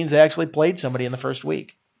reward teams that actually played somebody in the first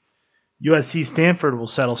week. USC Stanford will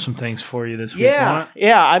settle some things for you this week. Yeah.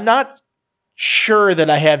 I'm not sure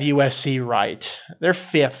that I have USC right. They're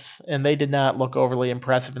 5th, and they did not look overly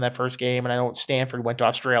impressive in that first game. And I know Stanford went to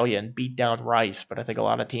Australia and beat down Rice, but I think a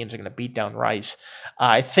lot of teams are going to beat down Rice.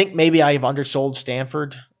 I think maybe I have undersold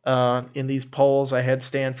Stanford in these polls. I had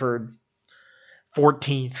Stanford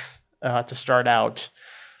 14th to start out.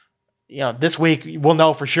 This week we'll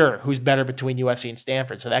know for sure who's better between USC and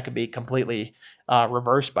Stanford, so that could be completely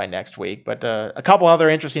reversed by next week. But a couple other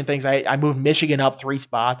interesting things. I moved Michigan up 3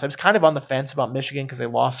 spots. I was kind of on the fence about Michigan because they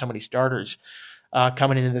lost so many starters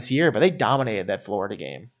coming into this year, but they dominated that Florida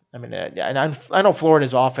game. I mean, and I know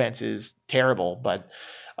Florida's offense is terrible, but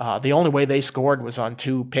the only way they scored was on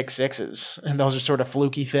 2 pick sixes, and those are sort of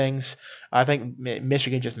fluky things. I think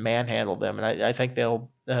Michigan just manhandled them, and I think they'll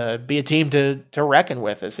be a team to reckon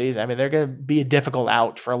with this season. I mean, they're going to be a difficult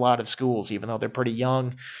out for a lot of schools, even though they're pretty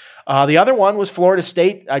young. The other one was Florida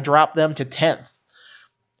State. I dropped them to 10th.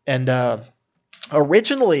 And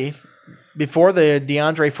originally, before the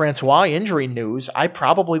DeAndre Francois injury news, I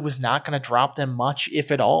probably was not going to drop them much,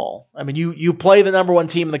 if at all. I mean, you play the number 1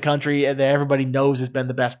 team in the country that everybody knows has been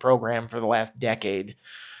the best program for the last decade.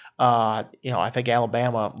 I think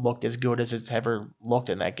Alabama looked as good as it's ever looked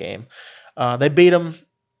in that game. They beat them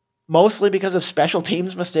mostly because of special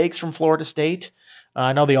teams mistakes from Florida State.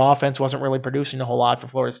 I know the offense wasn't really producing a whole lot for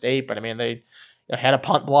Florida State, but I mean, they had a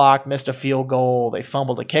punt block, missed a field goal, they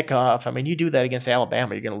fumbled a kickoff. I mean, you do that against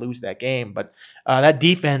Alabama, you're going to lose that game. But that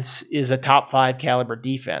defense is a top 5 caliber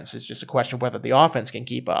defense. It's just a question of whether the offense can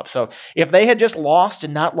keep up. So if they had just lost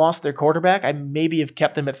and not lost their quarterback, I maybe have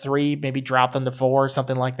kept them at 3, maybe dropped them to 4,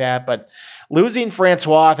 something like that. But losing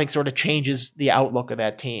Francois, I think, sort of changes the outlook of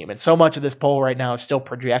that team. And so much of this poll right now is still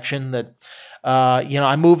projection that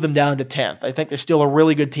I moved them down to 10th. I think they're still a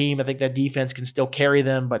really good team. I think that defense can still carry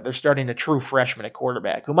them, but they're starting a true freshman at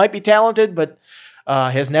quarterback who might be talented, but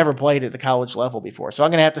has never played at the college level before. So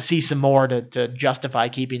I'm going to have to see some more to justify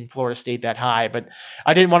keeping Florida State that high. But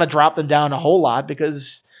I didn't want to drop them down a whole lot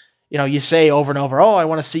because, you say over and over, I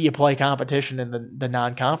want to see you play competition in the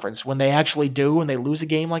non-conference. When they actually do and they lose a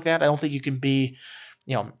game like that, I don't think you can be,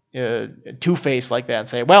 two-faced like that and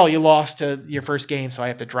say, well, you lost your first game, so I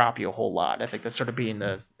have to drop you a whole lot. I think that's sort of being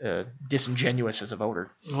disingenuous as a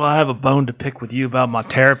voter. Well, I have a bone to pick with you about my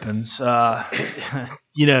Terrapins. They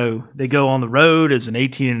go on the road as an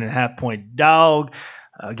 18.5-point dog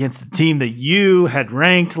against the team that you had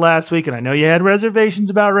ranked last week, and I know you had reservations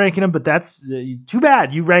about ranking them, but that's too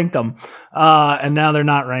bad. You ranked them, and now they're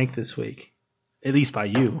not ranked this week. At least by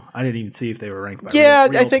you. I didn't even see if they were ranked by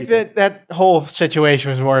real I think people. that whole situation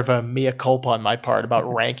was more of a mea culpa on my part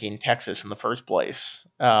about ranking Texas in the first place.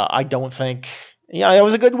 I don't think it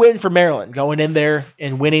was a good win for Maryland going in there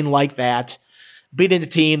and winning like that, beating a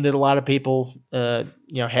team that a lot of people had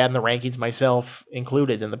in the rankings, myself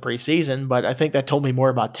included, in the preseason. But I think that told me more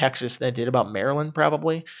about Texas than it did about Maryland,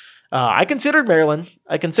 probably. I considered Maryland.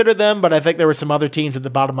 I considered them, but I think there were some other teams at the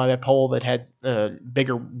bottom of my poll that had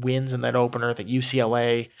bigger wins in that opener. I think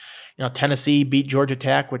UCLA, Tennessee beat Georgia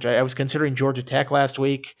Tech, which I was considering Georgia Tech last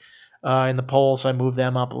week in the poll, so I moved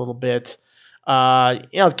them up a little bit.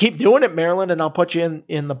 Keep doing it, Maryland, and I'll put you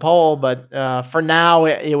in the poll. But for now,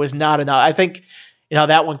 it was not enough. I think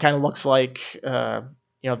that one kind of looks like the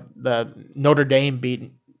Notre Dame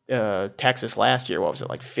beat Texas last year. What was it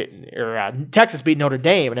like? Texas beat Notre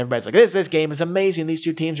Dame, and everybody's like, "This game is amazing. These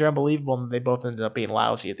two teams are unbelievable," and they both ended up being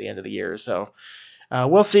lousy at the end of the year. So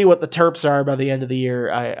we'll see what the Terps are by the end of the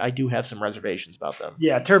year. I do have some reservations about them.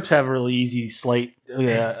 Yeah, Terps have a really easy slate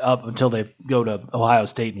up until they go to Ohio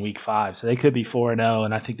State in Week 5, so they could be 4-0,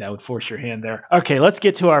 and I think that would force your hand there. Okay, let's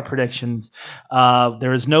get to our predictions.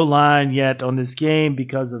 There is no line yet on this game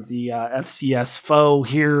because of the FCS foe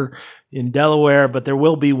here in Delaware, but there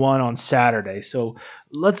will be one on Saturday. So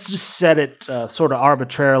let's just set it sort of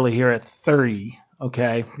arbitrarily here at 30,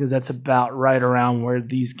 okay? Because that's about right around where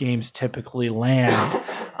these games typically land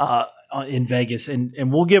in Vegas,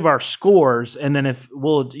 and we'll give our scores, and then if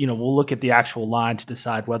we'll look at the actual line to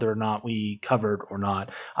decide whether or not we covered or not.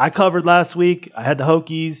 I covered last week. I had the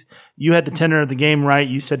Hokies. You had the tenor of the game right.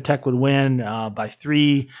 You said Tech would win by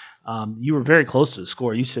 3. You were very close to the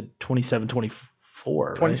score. You said 27-24.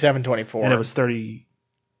 27-24. And it was 31-24.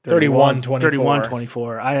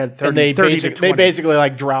 31-24. I had 30. And they 30 to 20. they basically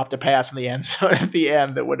like dropped a pass in the end zone at the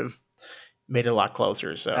end that would have made it a lot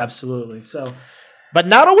closer. So Absolutely. So, but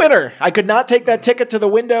not a winner. I could not take that ticket to the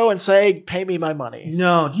window and say, "Pay me my money."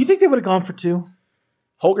 no. Do you think they would have gone for 2?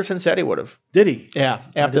 Holgerson said he would have. Did he? Yeah,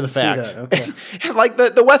 after the didn't see fact. that. Okay. And like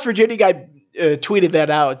the West Virginia guy tweeted that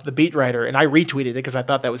out, the beat writer, and I retweeted it because I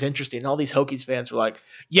thought that was interesting. And all these Hokies fans were like,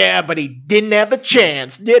 "Yeah, but he didn't have the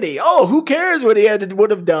chance, did he? Oh, who cares what he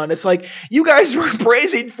would have done?" It's like you guys were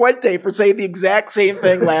praising Fuente for saying the exact same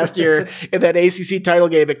thing last year in that ACC title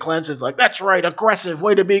game at Clemson. It's like, "That's right, aggressive,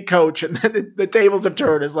 way to be, coach." And then the tables have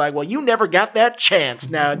turned. It's like, "Well, you never got that chance,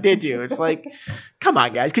 now did you?" It's like, come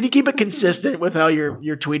on, guys, could you keep it consistent with how you're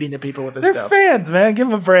tweeting to people with this They're stuff? fans, man. Give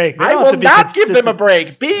them a break. They I don't have will to be not give them a consistent.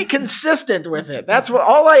 break. Be consistent with it. That's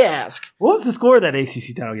all I ask. What was the score of that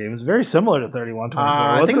ACC title game? It was very similar to 31-24.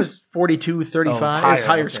 I think it was 42-35. Oh, it was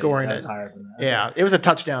higher okay, scoring. yeah, it was higher than that. Yeah, it was a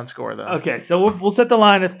touchdown score, though. Okay, so we'll set the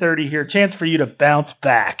line at 30 here. Chance for you to bounce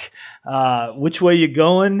back. Which way you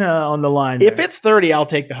going on the line? If there? it's 30, I'll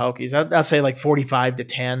take the Hokies. I'll say like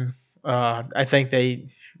 45-10. I think they,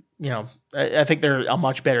 I think they're a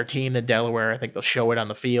much better team than Delaware. I think they'll show it on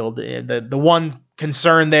the field. The one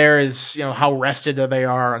concern there is, how rested they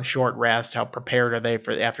are on short rest. How prepared are they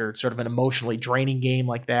for after sort of an emotionally draining game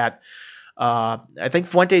like that? I think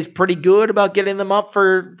Fuente's pretty good about getting them up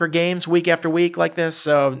for games week after week like this,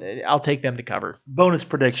 so I'll take them to cover. Bonus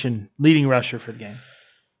prediction, leading rusher for the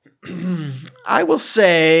game. I will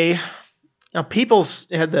say, Peoples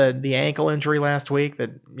had the ankle injury last week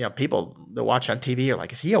that, people that watch on TV are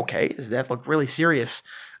like, is he okay? Does that look really serious?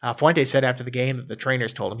 Fuente said after the game that the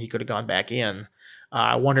trainers told him he could have gone back in.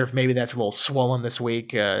 I wonder if maybe that's a little swollen this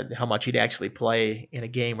week, how much he'd actually play in a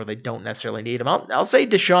game where they don't necessarily need him. I'll say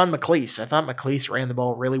Deshaun McClease. I thought McClease ran the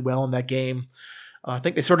ball really well in that game. I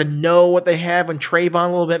think they sort of know what they have in Trayvon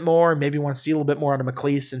a little bit more, maybe want to see a little bit more out of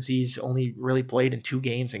McClease since he's only really played in 2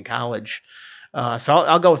 games in college. So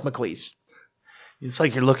I'll go with McClease. It's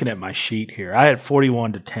like you're looking at my sheet here. I had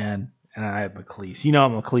 41-10, and I had McClease.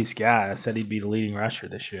 I'm a McClease guy. I said he'd be the leading rusher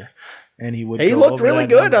this year, and he would. He go looked over really that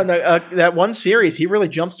good number. on that one series. He really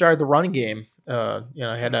jump-started the running game.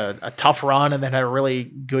 Had a tough run and then had a really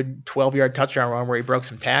good 12-yard touchdown run where he broke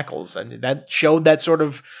some tackles, and that showed that sort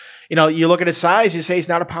of you look at his size, you say he's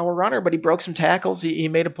not a power runner, but he broke some tackles. He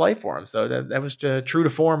made a play for him. So that was true to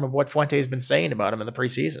form of what Fuente's been saying about him in the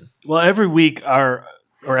preseason. Well, every week or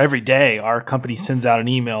every day, our company sends out an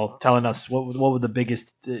email telling us what were the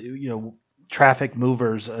biggest, traffic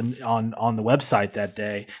movers on the website that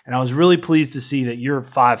day. And I was really pleased to see that your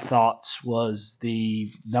 5 thoughts was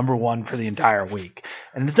the number one for the entire week.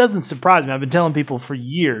 And it doesn't surprise me. I've been telling people for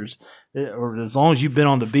years, or as long as you've been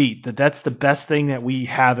on the beat, that's the best thing that we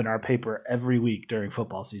have in our paper every week during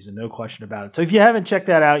football season. No question about it. So if you haven't checked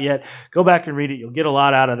that out yet, go back and read it. You'll get a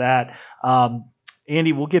lot out of that.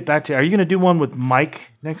 Andy, we'll get back to. Are you going to do one with Mike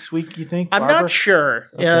next week? You think? I'm Barber? not sure.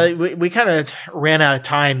 Okay. We kind of ran out of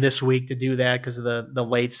time this week to do that because of the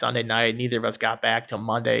late Sunday night. Neither of us got back till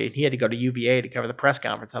Monday. He had to go to UVA to cover the press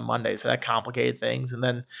conference on Monday, so that complicated things. And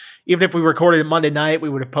then even if we recorded it Monday night, we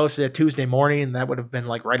would have posted it Tuesday morning, and that would have been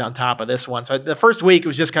like right on top of this one. So the first week it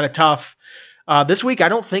was just kind of tough. This week, I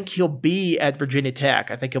don't think he'll be at Virginia Tech.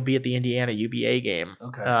 I think he'll be at the Indiana UVA game.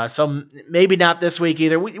 Okay. So maybe not this week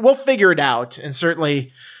either. We'll figure it out. And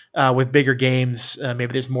certainly with bigger games,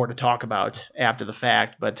 maybe there's more to talk about after the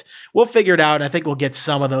fact. But we'll figure it out. I think we'll get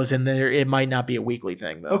some of those in there. It might not be a weekly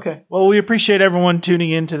thing, though. Okay. Well, we appreciate everyone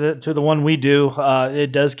tuning in to the one we do.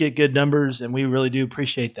 It does get good numbers, and we really do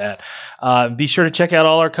appreciate that. Be sure to check out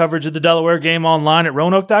all our coverage of the Delaware game online at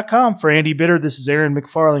Roanoke.com. For Andy Bitter, this is Aaron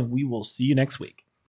McFarling. We will see you next week.